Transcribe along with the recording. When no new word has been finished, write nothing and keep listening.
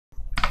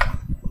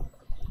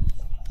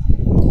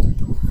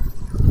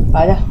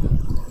आजा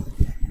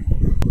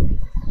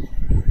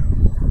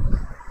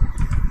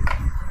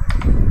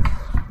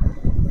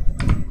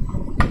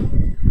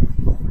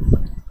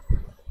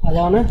आ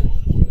जाओ ना।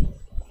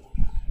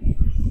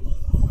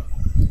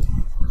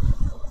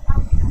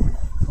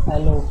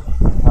 हेलो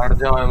हट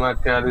जाओ मैं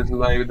कैरिस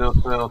लाइव दे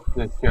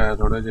उससे क्या है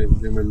थोड़े जे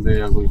मिलदे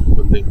या कोई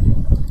बंदे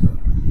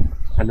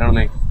खेलण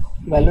नहीं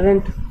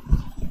वैलोरेंट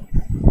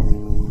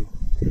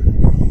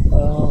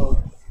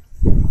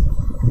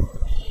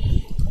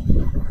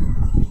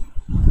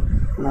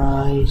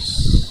नाइस।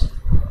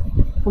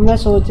 मैं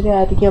सोच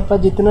रहा था कि आप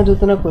जितना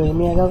जितना कोई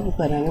नहीं है वो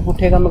करेंगे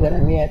पुट्ठे काम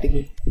करेंगे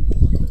ऐतकी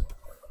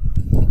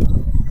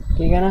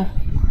ठीक है ना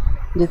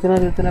जितना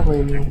जितना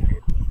कोई नहीं है।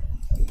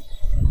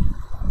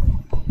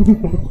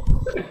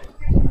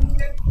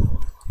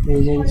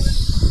 एजेंट्स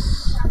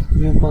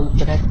व्यू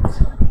कॉन्ट्रैक्ट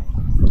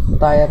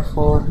टायर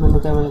 4 मैंने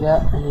क्या मिल गया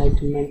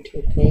एनलाइटनमेंट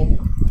ओके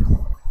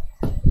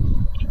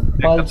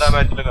एक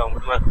मैच लगाऊंगा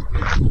मैं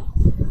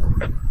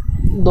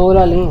 2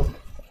 ला ली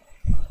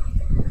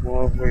वो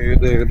ये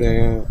देखते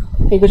हैं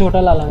एक छोटा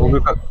ला वो लांगे भी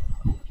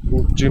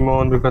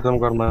जिमोन भी खत्म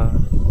करना है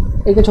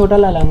एक छोटा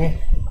ला लांगे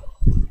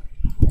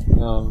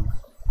हां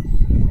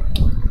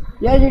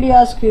यार जी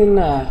आ स्क्रीन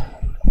है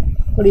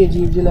बड़ी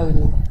अजीब जी लग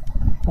रही है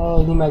और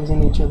ये मैगजीन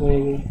नीचे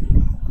पड़ेगी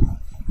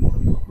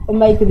और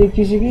मैं एक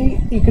देखी सी कि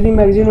एक दी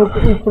मैगजीन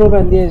ऊपर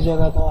पैंदी है इस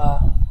जगह तो आ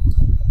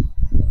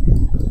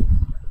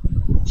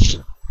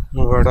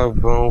बड़ा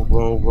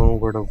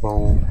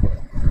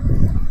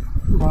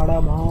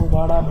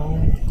बड़ा भाव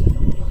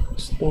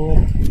store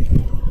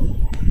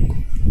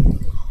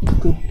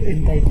good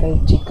entitled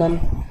chicken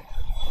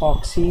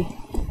foxy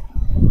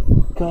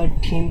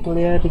team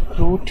player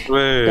recruit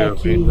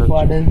tacky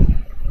warden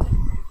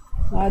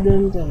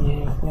तो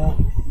नहीं है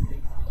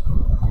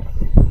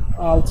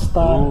all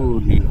star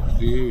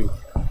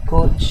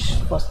coach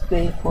first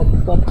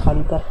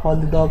hunter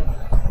hot dog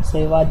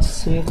savage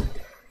swift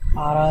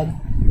arad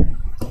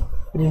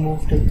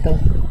remove title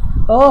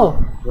oh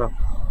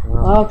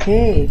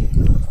okay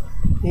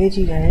ये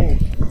चीज़ है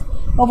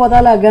वो पता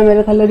लग गया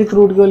मेरे थले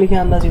रिक्रूट क्यों लिखे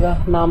आंदा सीगा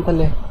नाम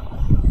थले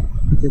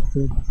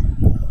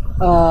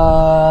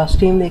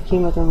स्टीम देखी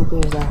मैं तुमको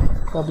भेजा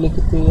पब्लिक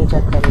कितनी है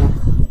चेक करना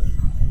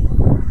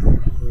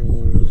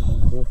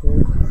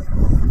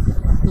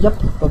जब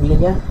पब्लिक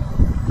है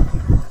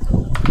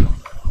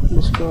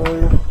इसको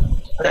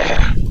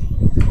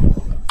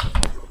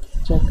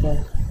चेक कर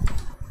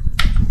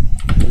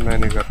मैं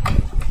नहीं कर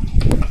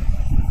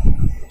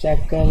चेक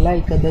कर ला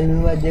एक कदर भी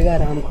बजेगा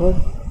आराम खोल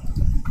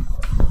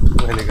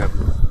मैं नहीं कर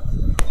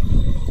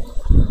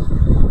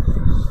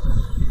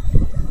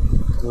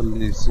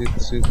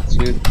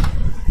सीट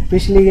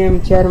पिछली गेम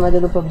चार मैं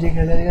जो पबजी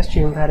खेलता था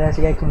स्ट्रीम कर रहा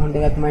था एक मुंडे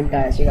का कमेंट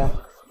आया सीगा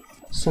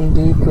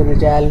संदीप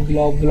रिजैल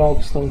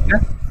ब्लॉग्स तो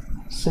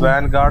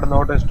वैनगार्ड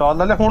नॉट इंस्टॉल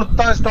ले हुन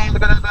तो इंस्टॉल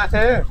कर देता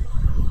है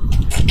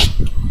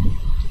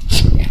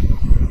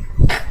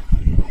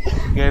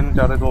गेम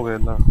ज्यादा हो गया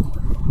ना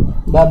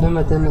बाबे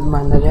मैं तो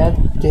मान रहा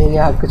तेरे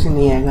हक कुछ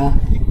नहीं हैगा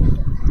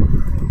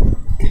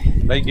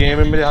भाई गेम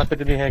में मेरे हक च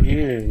नहीं है कि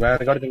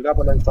वैनगार्ड चंगा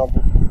पता इंस्टॉल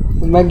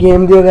मैं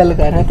गेम दी गल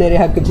कर रहा तेरे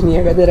हक च नहीं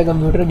हैगा तेरा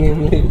कंप्यूटर गेम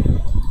ले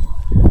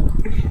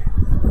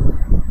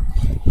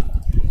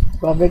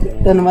बाबे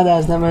तेन मैं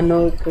दसदा मैनू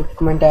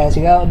कमेंट आया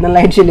सीगा उधर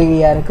लाइट चली गई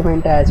यार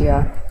कमेंट आया सीगा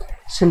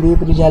संदीप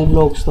रिजल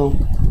ब्लॉग्स तो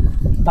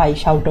भाई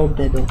शाउट आउट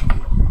दे दो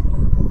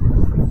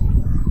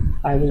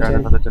आई विल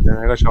पता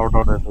चलेगा शाउट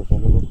आउट दे दो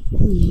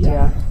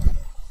या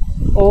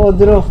ओ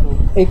उधरों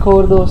एक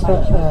और दोस्त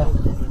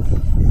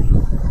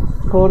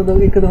एक और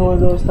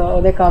दोस्त था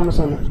ਉਹਦੇ ਕੰਮ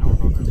ਸੁਣ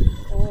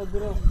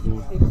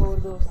एक और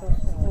दोस्त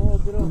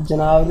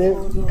जनाब दे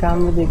काम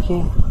देखी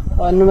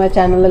और मैं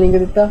चैनल का लिंक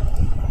दिता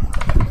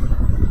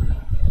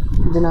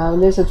जनाब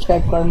ने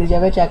सब्सक्राइब कर ली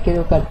जगह चेक के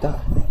करता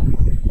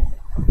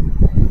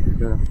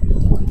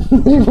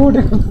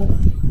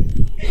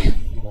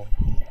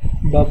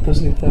वापस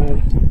लेता है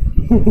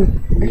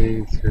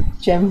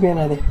चैंपियन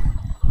है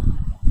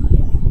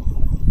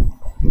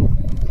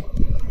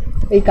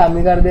एक काम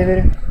ही कर दे फिर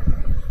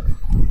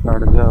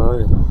हट जा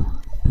ओए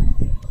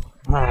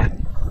हां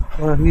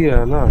वही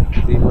है ना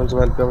डीमंस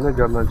वेलकम ने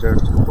जर्नल चैट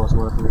को पास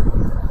मार दिया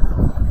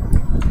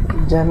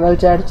जनरल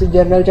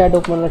चैट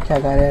ओपन रखा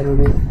कर यार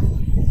उन्हें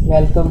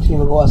वेलकम सी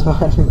बकवास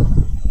मार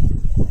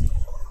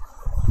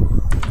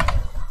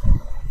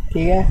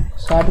ठीक है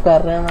स्टार्ट कर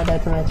रहे हैं मैं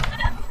डेथ मैच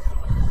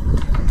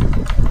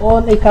और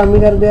एक काम ही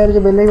कर दे यार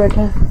जो पहले ही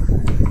बैठा है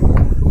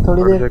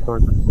थोड़ी देर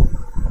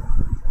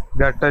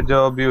get a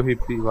job you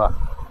hippie वाह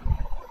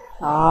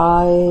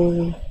आए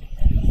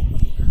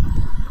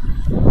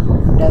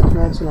डेथ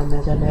मैच लड़ना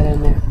चल रहे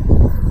ने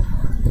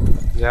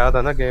याद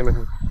है ना गेम है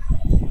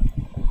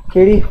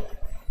केड़ी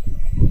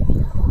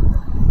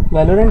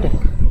वैलोरेंट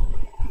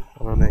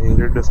नहीं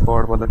रेड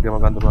स्पॉट वाला गेम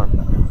गंदमान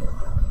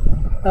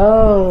ओ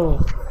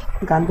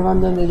गंदमान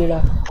दे जेड़ा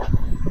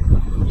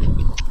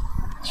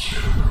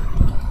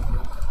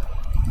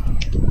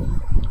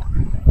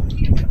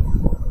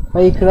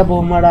भाई एक दा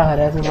बहुत माड़ा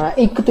हारा है मैं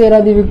एक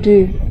 13 दी विक्ट्री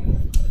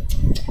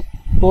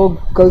वो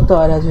गलत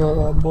आ रहा है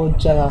बहुत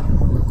ज़्यादा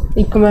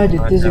एक मैच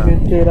जीती सी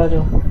 13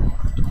 जो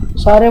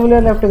सारे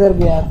प्लेयर लेफ्ट कर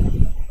गए यार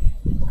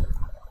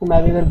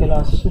मैं भी कर गया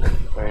लास्ट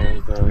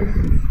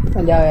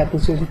जाओ यार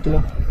तुझसे जीत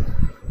लो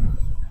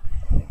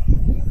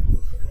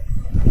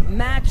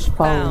Match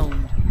found.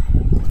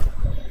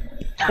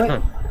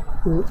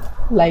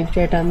 लाइव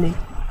चैट आने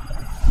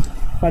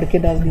पढ़ के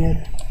डाल दिया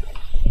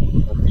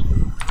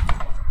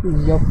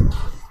यप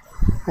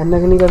अन्ना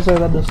नहीं कर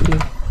सकता दोस्ती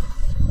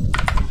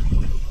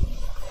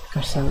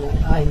कर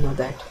सकता आई नो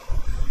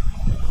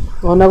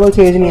दैट होना कोई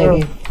चीज नहीं है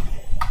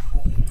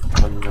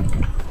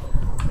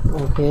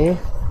ओके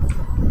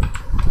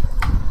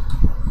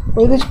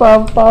कोई कुछ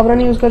पावर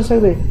नहीं यूज कर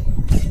सकते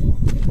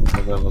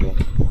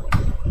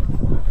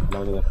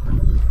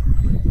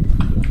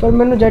पर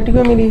मैंने जेट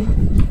क्यों मिली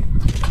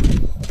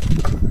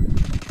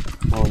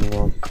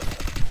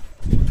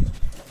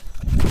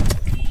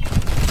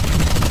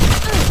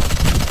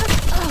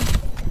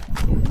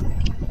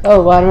ओह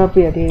वार्म अप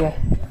ही है ठीक है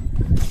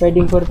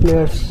वेटिंग फॉर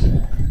प्लेयर्स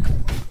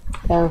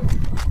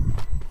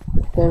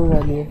टाइम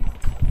वाली है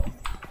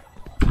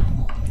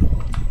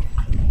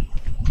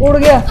उड़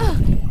गया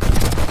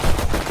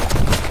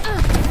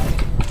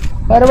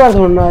हर बार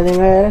छोड़ना आ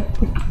जाएगा यार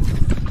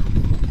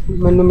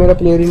मैंने मेरा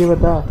प्लेयर ही नहीं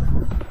पता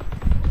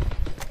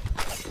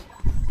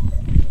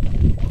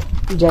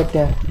जेट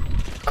है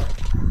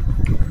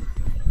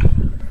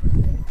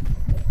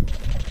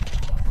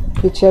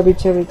पीछे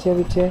पीछे पीछे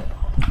पीछे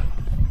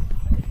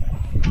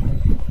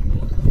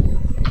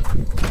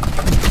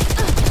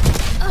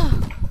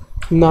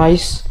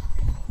नाइस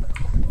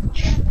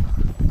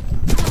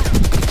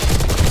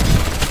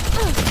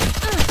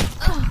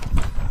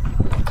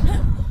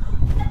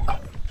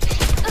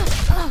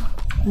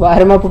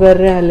वार्म अप कर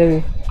रहे हैं हाले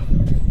भी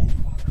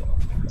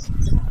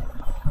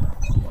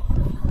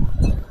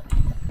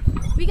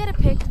We get a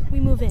pick, we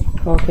move in.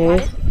 Okay.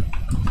 Got it?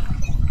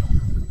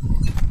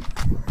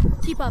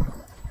 Keep up.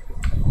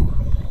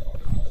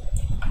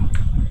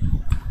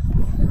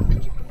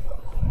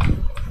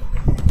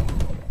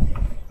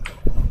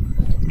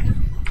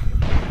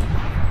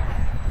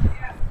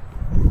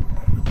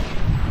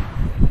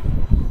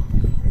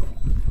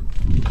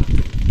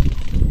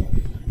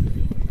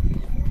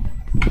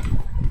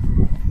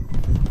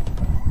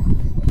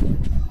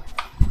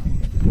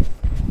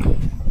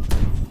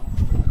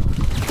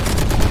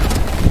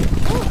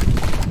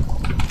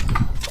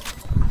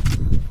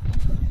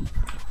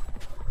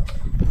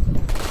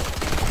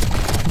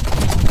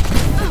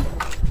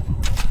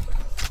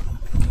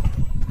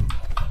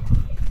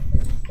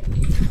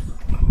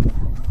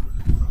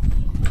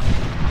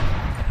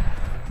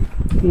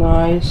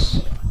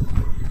 Nice.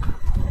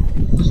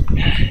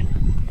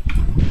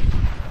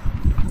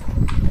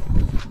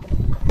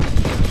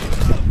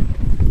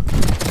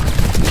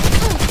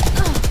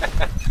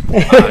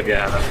 आ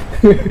गया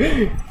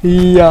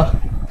या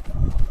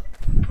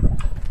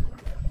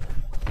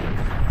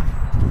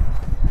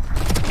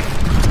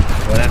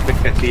और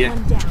एपिक कैसी है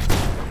I'm down.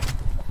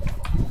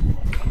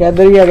 क्या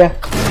इधर गया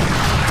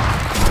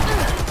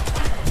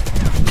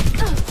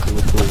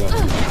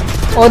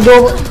और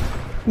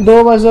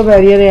दो बस तो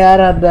बैरियर है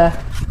यार आधा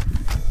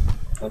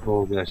अब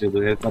हो गया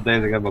शुरू है पता है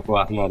क्या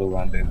बकवास मारो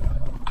बांधे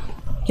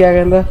क्या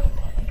कहता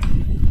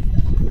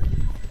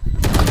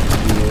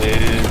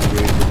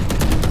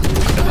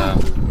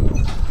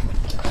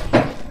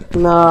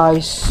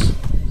नाइस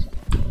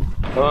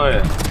ओए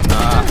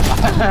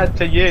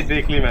अच्छा ये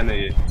देख ली मैंने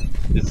ये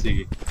इसी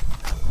की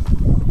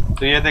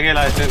तो ये देखे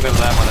लाइसेंस कर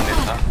रहा है मना नहीं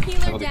था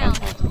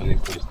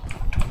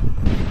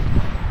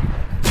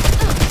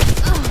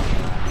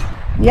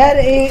यार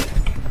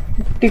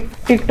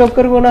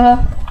टिकटॉकर को ना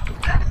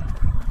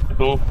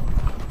तू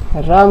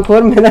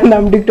रामखोर मेरा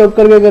नाम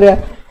टिकटॉकर के करे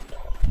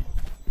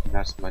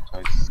दैट्स माय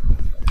चॉइस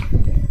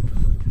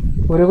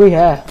पूरे कोई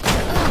है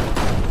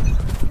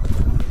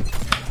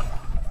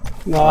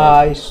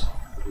नाइस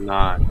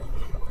नाइस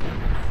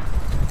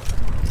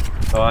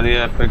और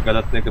ये पे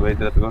गलत नहीं कि भाई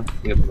तेरे को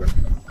ये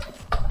पकड़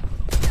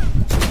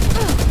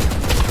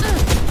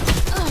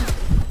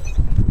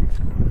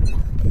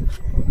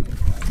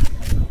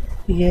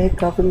ये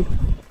कपल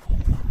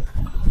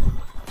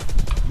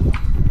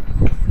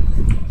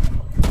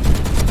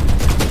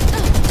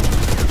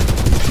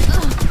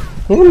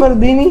ये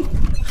मर्दी नहीं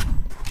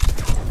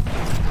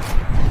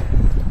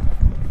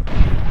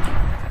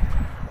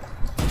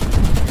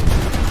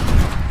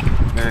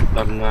मैं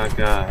करना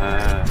क्या है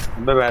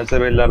मैं वैसे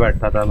वेला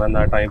बैठा था मैं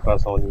ना टाइम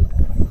पास हो नहीं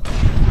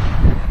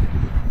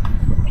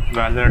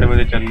वैलोरेंट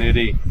मुझे चल नहीं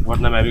रही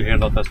वरना मैं भी खेल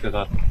रहा था इसके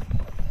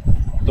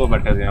साथ तो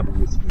बैठे थे यहाँ पे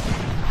बीच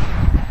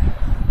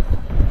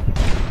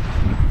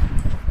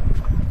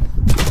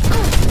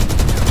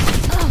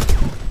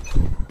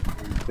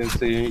में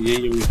से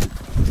यही हुई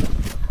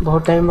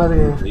बहुत टाइम बाद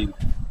गया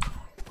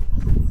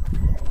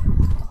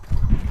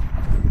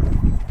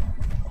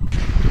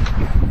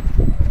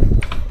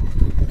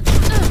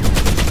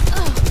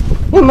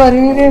ये मर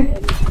नहीं रहे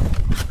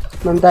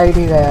बनता ही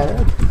ठीक है यार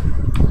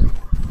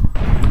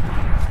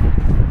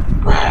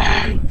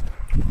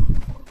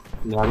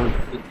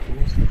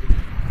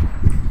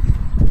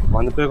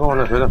वन पे कौन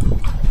है फिर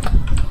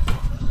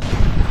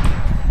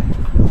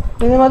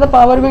इन्हें मतलब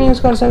पावर भी नहीं यूज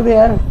कर सकते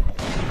यार।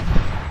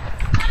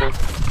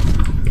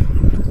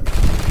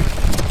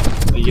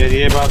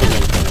 ये बात है।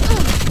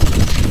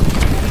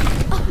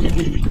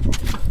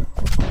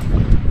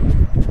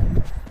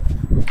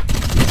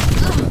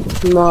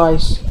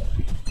 नाइस।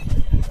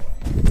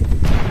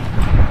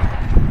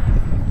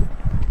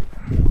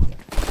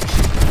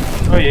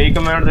 तो यही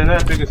कमांड देना है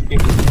फिर इसकी।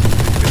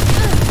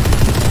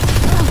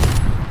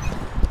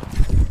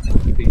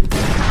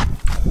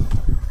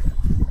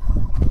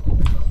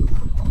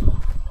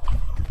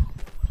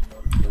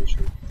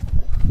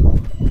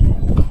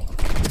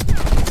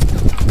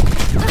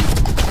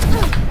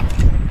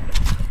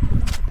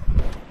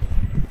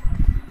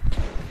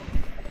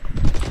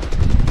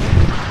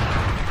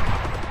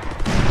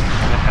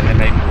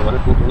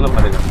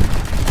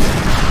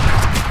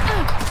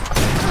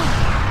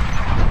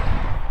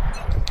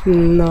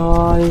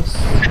 नाइस।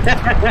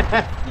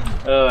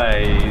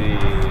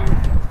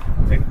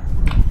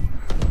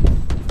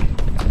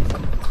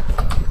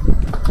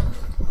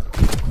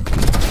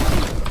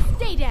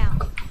 Stay down.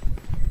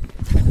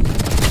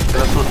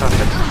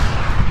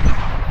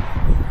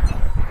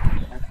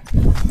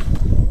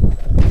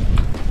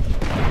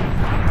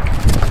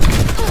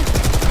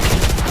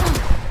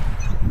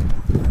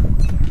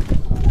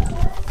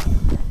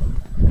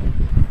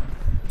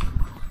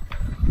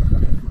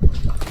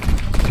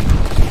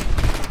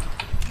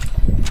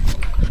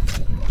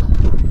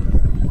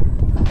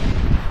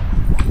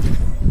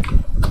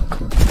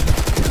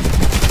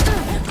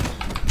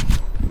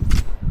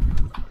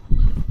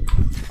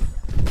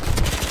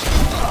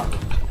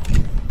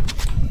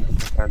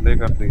 पहले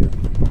कर दिया।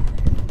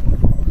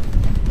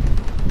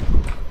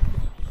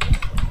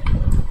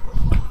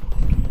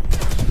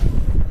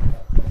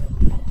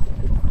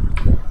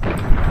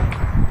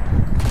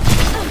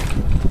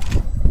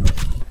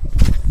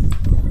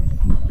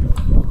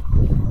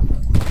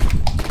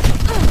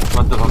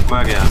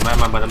 मैं गया मैं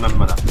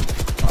मरा।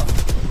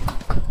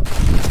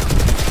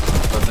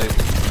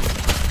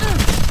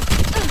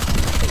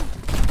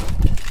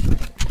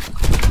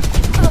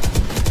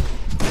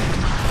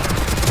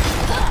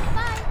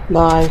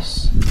 नाइस।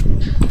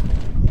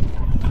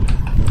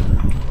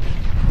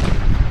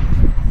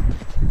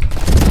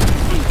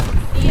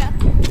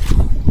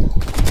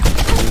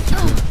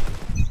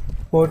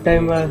 बहुत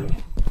टाइम बाद।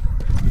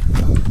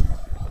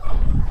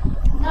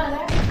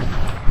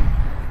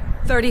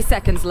 30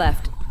 seconds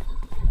left.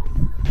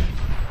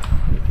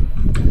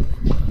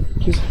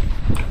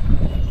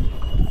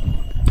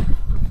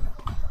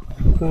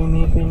 कोई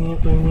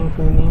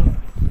नहीं।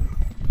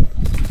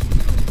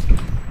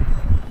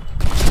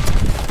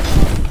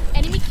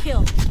 Enemy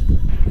kill.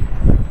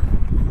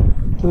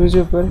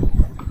 तुझे ऊपर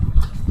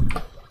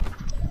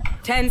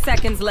 10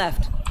 seconds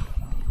left.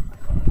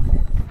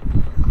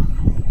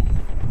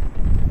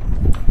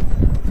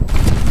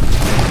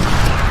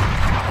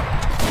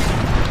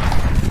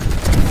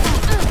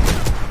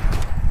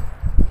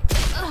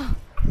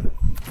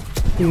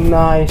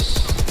 नाइस।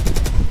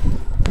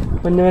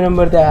 95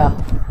 नंबर पे आया।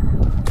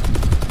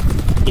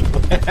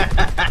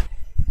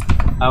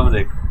 अब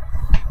देख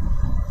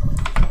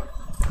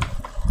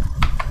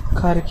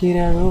खर की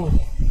रहा हूँ।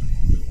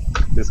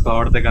 इसको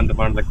और तक अंत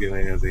पांड लगे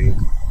हुए हैं ऐसे ही।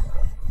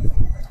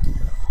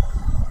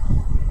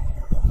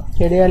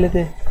 केड़े वाले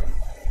थे?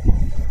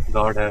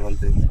 गॉड है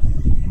बनते।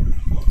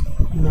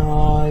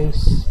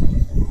 नाइस।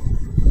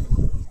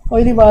 और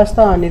ये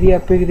वास्ता आने दी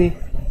एपिक दी।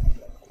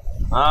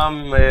 हाँ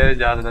मैं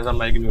ज्यादा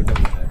माइक म्यूट है।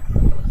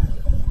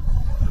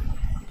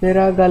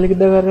 तेरा गल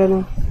किधर कर रहा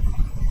तू?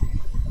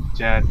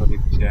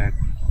 चैट।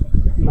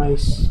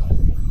 नाइस।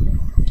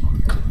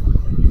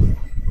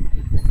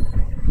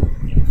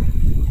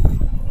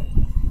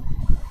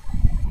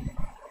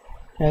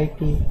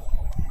 आईटी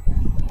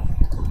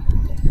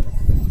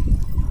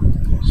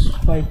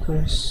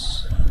स्पाइकर्स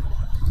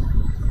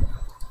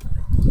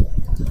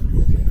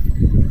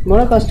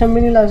मोड़ा कस्टम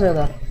भी नहीं ला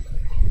सकता।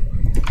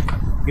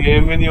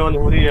 गेम में नहीं ऑन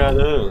हो रही यार।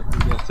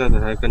 ऐसा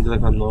है कंजर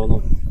खाना हो ना।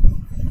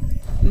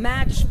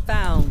 Match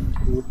found.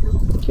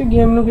 क्या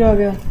गेम में क्या आ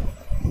गया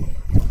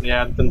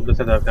यार तुम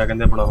दूसरे तरफ क्या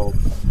कहते पड़ा हो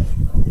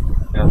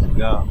क्या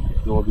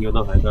जो भी होता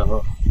है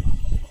हो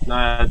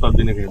ना यार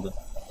पबजी नहीं खेलता।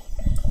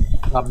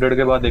 अपडेट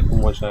के बाद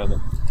देखूंगा शायद।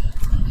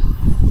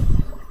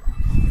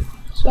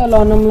 चल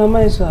ओनम लमा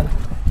इस साल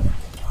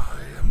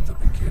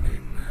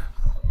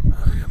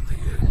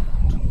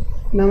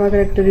नवा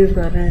कैरेक्टर यूज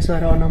कर रहे हैं इस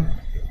बार ओनम।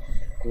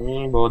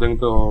 बहुत दिन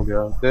तो हो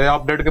गया। ते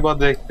अपडेट के बाद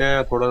देखते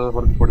हैं थोड़ा सा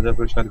फर्क पड़ जाए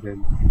फिर शायद खेल।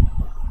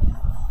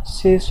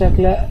 सेस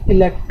शक्ल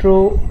इलेक्ट्रो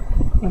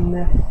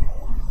अंदर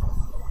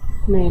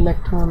नहीं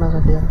इलेक्ट्रो होना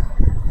चाहिए।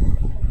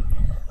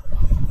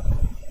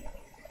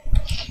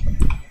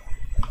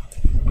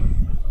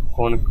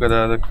 कौन करा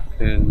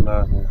खेलना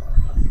है?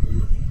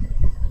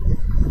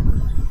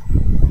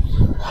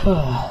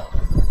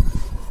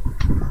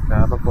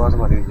 क्या बकवास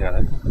मारी जा रहा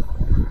है?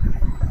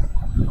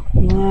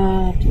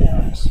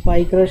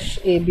 स्पाइक रश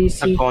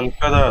एबीसी कौन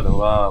करा?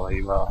 वाह भाई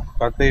वाह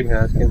करते ही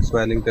भैंस की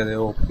स्वेलिंग करे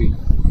ओपी।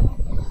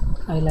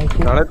 I like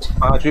it.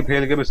 5 भी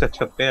फेल के भी से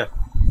अच्छे हैं।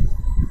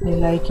 I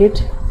like it.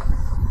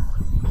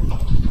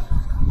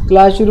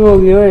 क्लास शुरू हो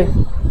गई ओए।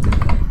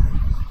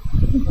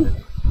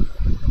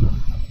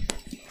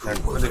 That's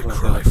what they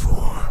cry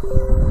for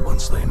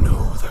once they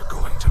know they're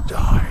going to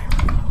die.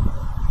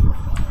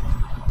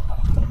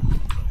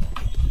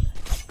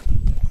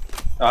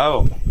 Oh.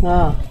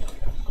 हाँ।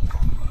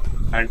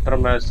 Enter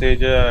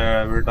message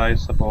advertise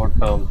support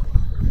term.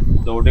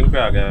 Loading पे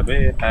आ गया है बे,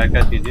 है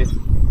क्या चीज़ें?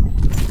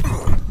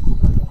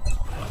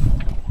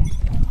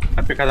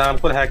 आपके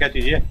खजानपुर है क्या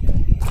चीज़ें?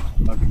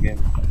 गेम।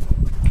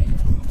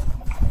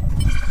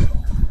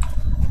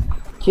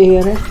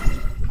 क्या है?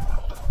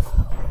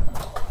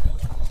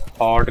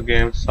 Hot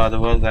game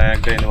server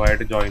rank invite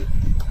join.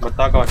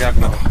 बता का क्या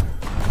करना?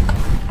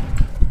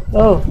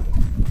 ओह।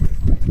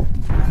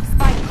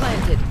 Spike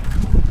planted.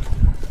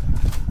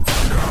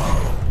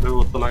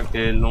 वो तो मैं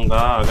खेल लूँगा,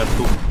 अगर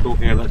तू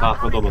खेल रहा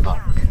साथ में तो बता।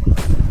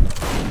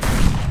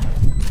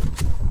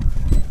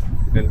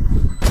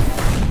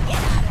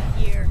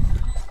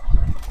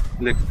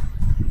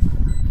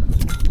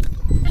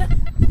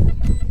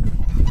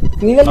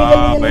 निकल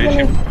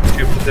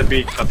शिफ्ट से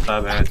पीक करता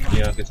है भैंस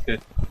किया किसके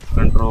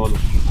कंट्रोल।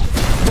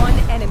 One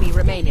enemy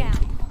remaining.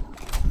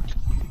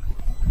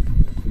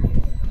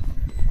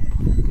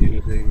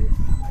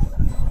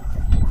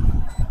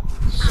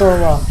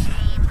 सोवा।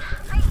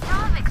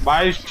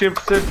 भाई शिफ्ट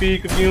से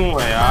पीक क्यों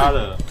है यार?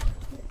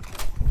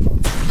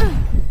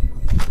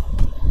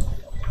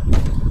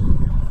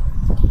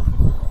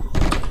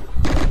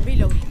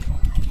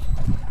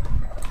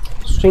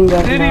 String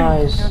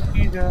nice.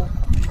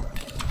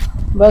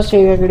 बस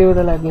ठीक है वीडियो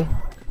उधर लगे।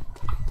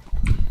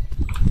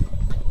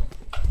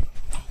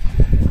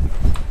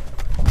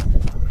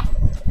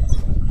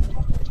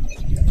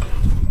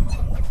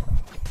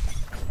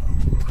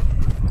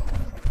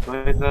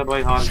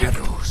 भाई हार गया।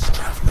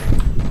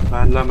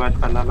 पहला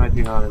मैच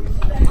ही हार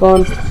गया।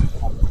 कौन?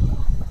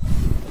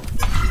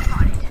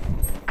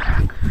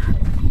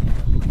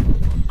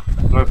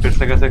 फिर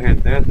से कैसे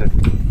खेलते हैं ऐसे?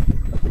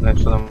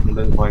 नेक्स्ट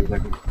राउंड पॉइंट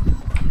सेकंड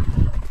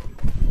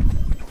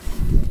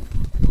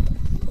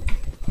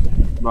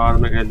बाहर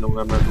में खेल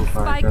लूंगा मैं तो।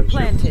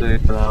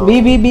 बी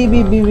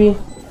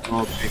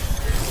ओके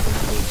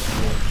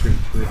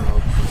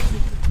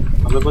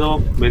अबे बोलो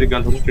मेरी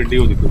गन थोड़ी टेढ़ी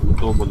हो गई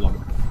तो बोल रहा हूँ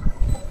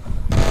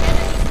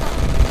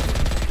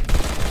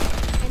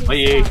भाई।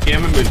 ये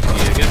गेम में मिलती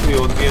है क्या? कोई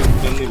और गेम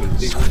नहीं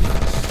मिलती।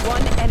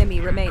 One enemy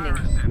remaining.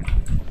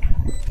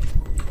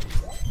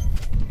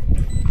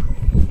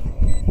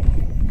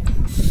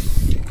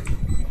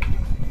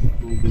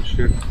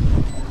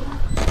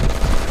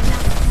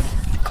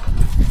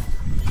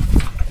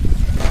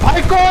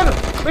 भाई कौन?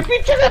 मैं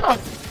पीछे देखा।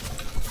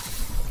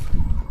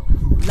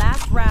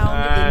 Last round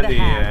in the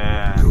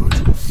half.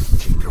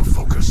 Keep your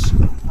focus.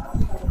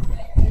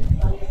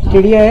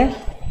 चिड़िया है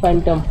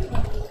फैंटम।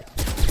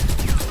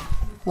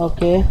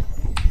 ओके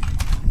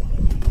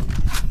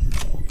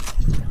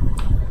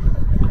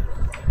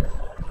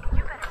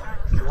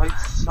भाई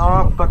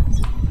साफ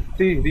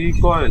कत्ती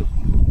रिकॉइल।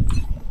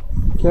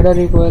 केड़ा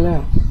रिकॉइल है?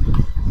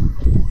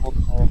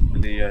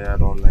 लिया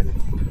यार ऑनलाइन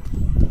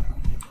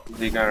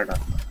दिखाड़ा।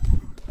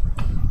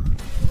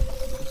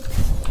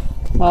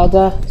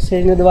 आजा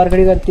सेज ने दोबारा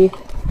खड़ी करती।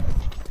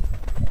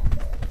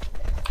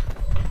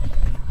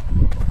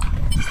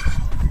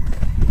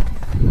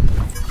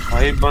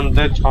 भाई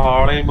बंदे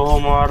छाड़े बहु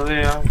मार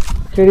रहे यार।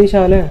 केड़ी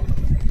छाल है?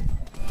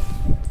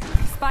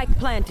 Spike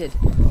planted.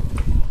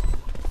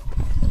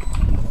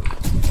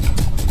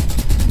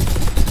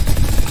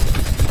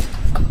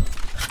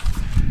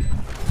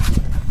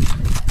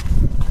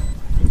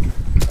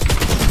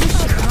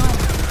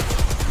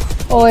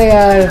 ओ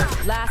यार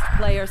Last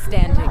player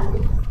standing.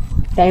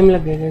 टाइम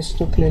लगेगा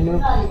इसको खेलने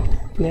में।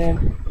 प्लेयर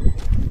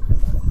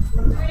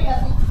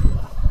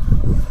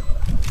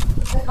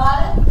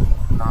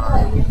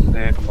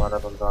देख मारा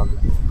बंदा।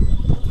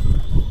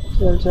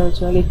 चल चल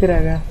चल एक रह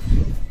गया।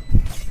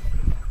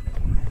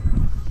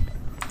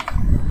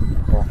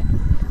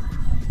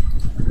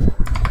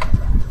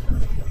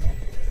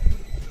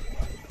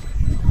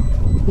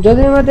 जो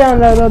दिन मैं ध्यान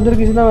रहा था उधर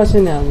किसी का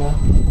मैसेज नहीं आया।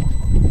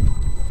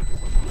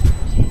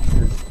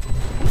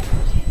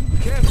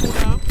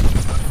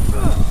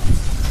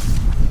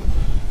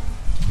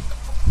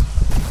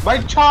 भाई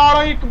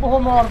छाड़ा एक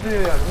बहुत मार दे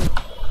यार।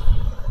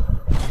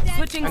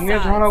 Switching अन्य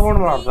sides. छाड़ा कौन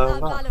मारता है?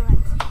 Valorant.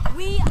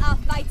 We are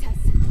fighters.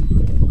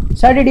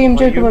 Sari team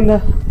से एक बंदा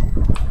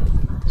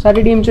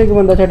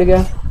छड़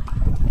गया।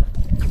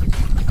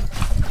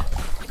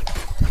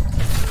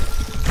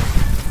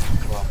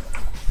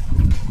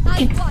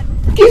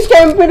 किस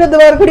टाइम पे ना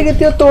दीवार खड़ी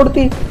करती हो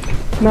तोड़ती।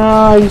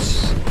 नाइस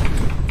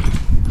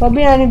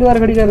अभी आनी दीवार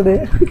खड़ी कर दे।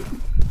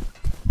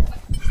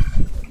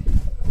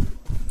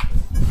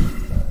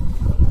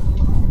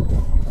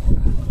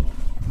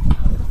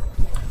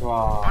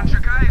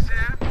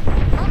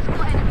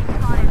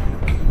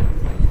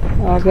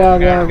 आ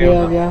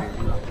गया।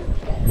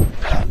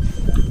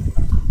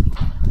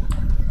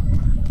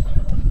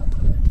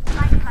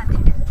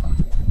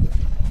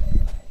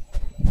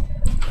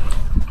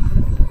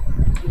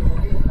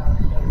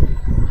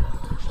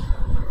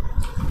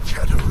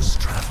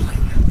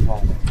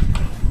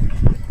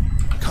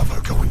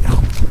 Cover going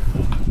out.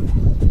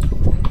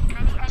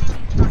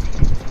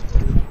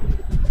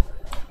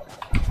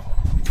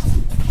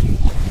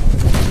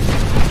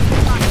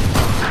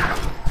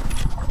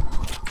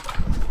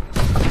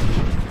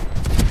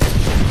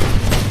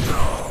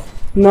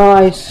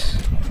 Nice.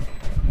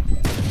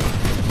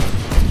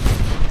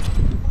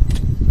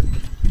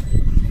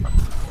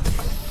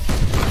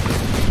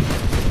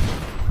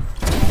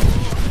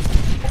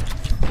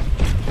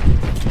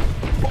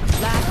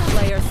 Last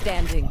player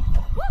standing.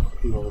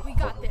 We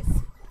got this.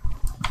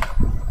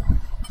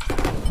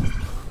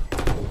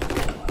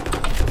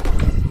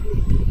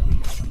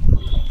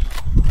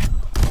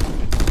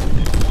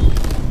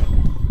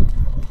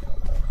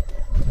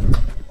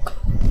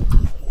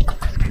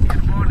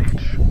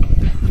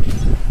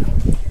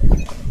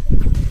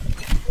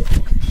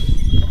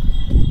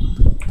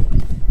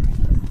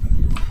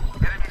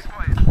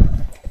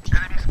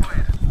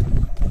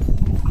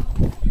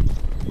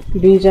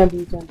 बीच है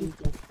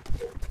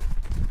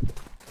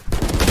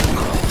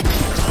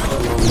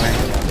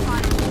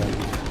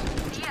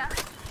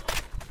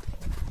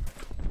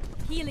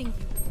Healing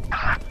you.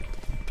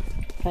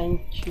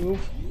 Thank you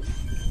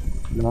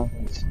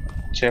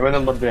 6वें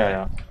number पे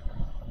आया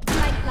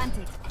Light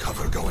planted.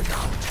 Cover going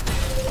out.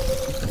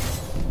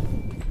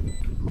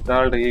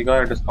 चल ठीक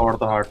है डिस्काउंट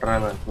तो हट रहा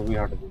है मैं तो भी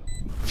हट गई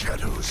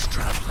Shadows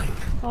traveling.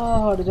 हाँ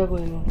हट जा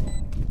कोई नहीं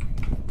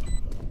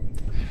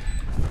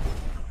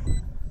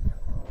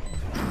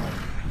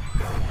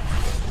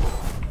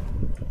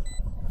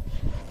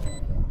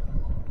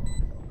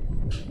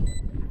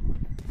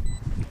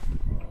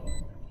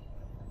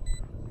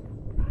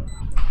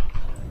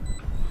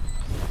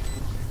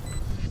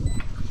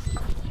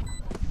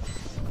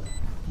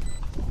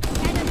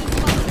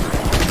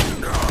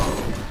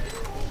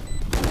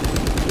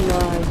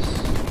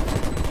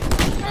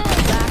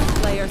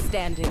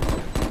Standing.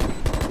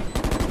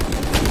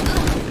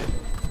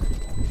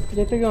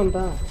 जेते क्या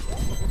होता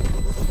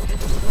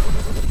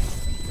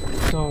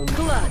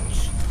Clutch.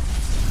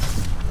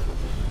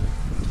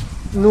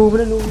 नूब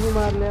ने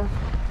मार लिया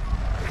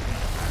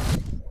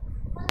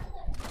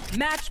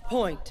Match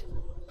point.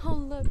 Oh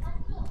look,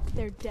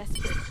 they're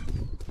desperate.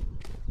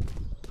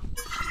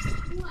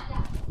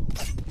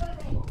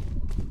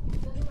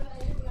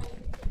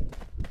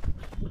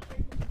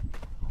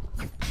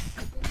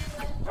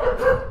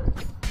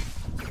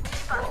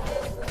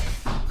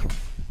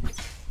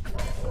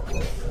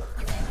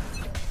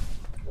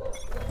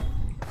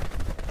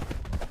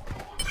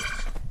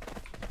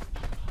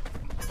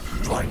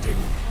 Blinding.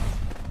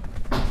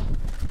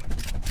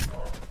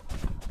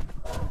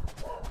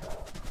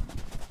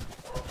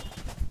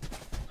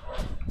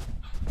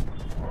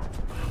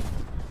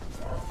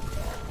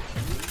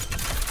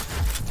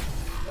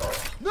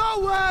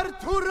 Nowhere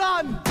to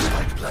run!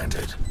 Spike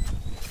planted.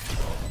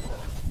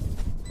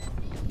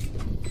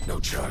 No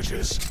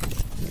charges.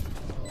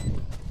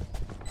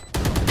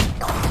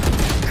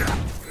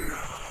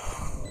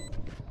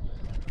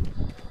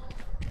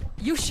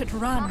 You should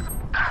run.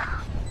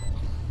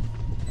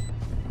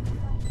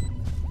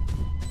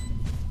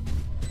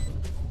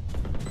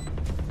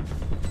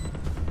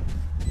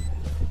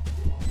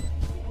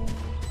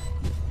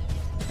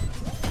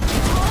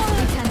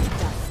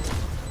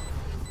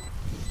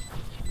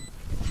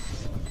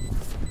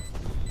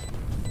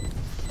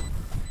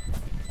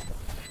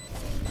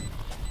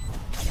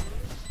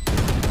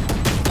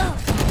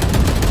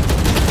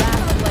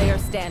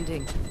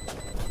 Standing.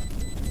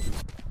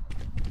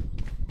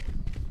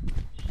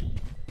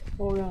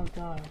 Oh yeah,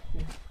 God.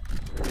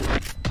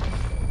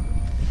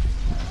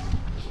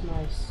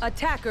 Nice.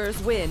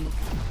 Attackers win.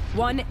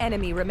 One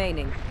enemy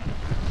remaining.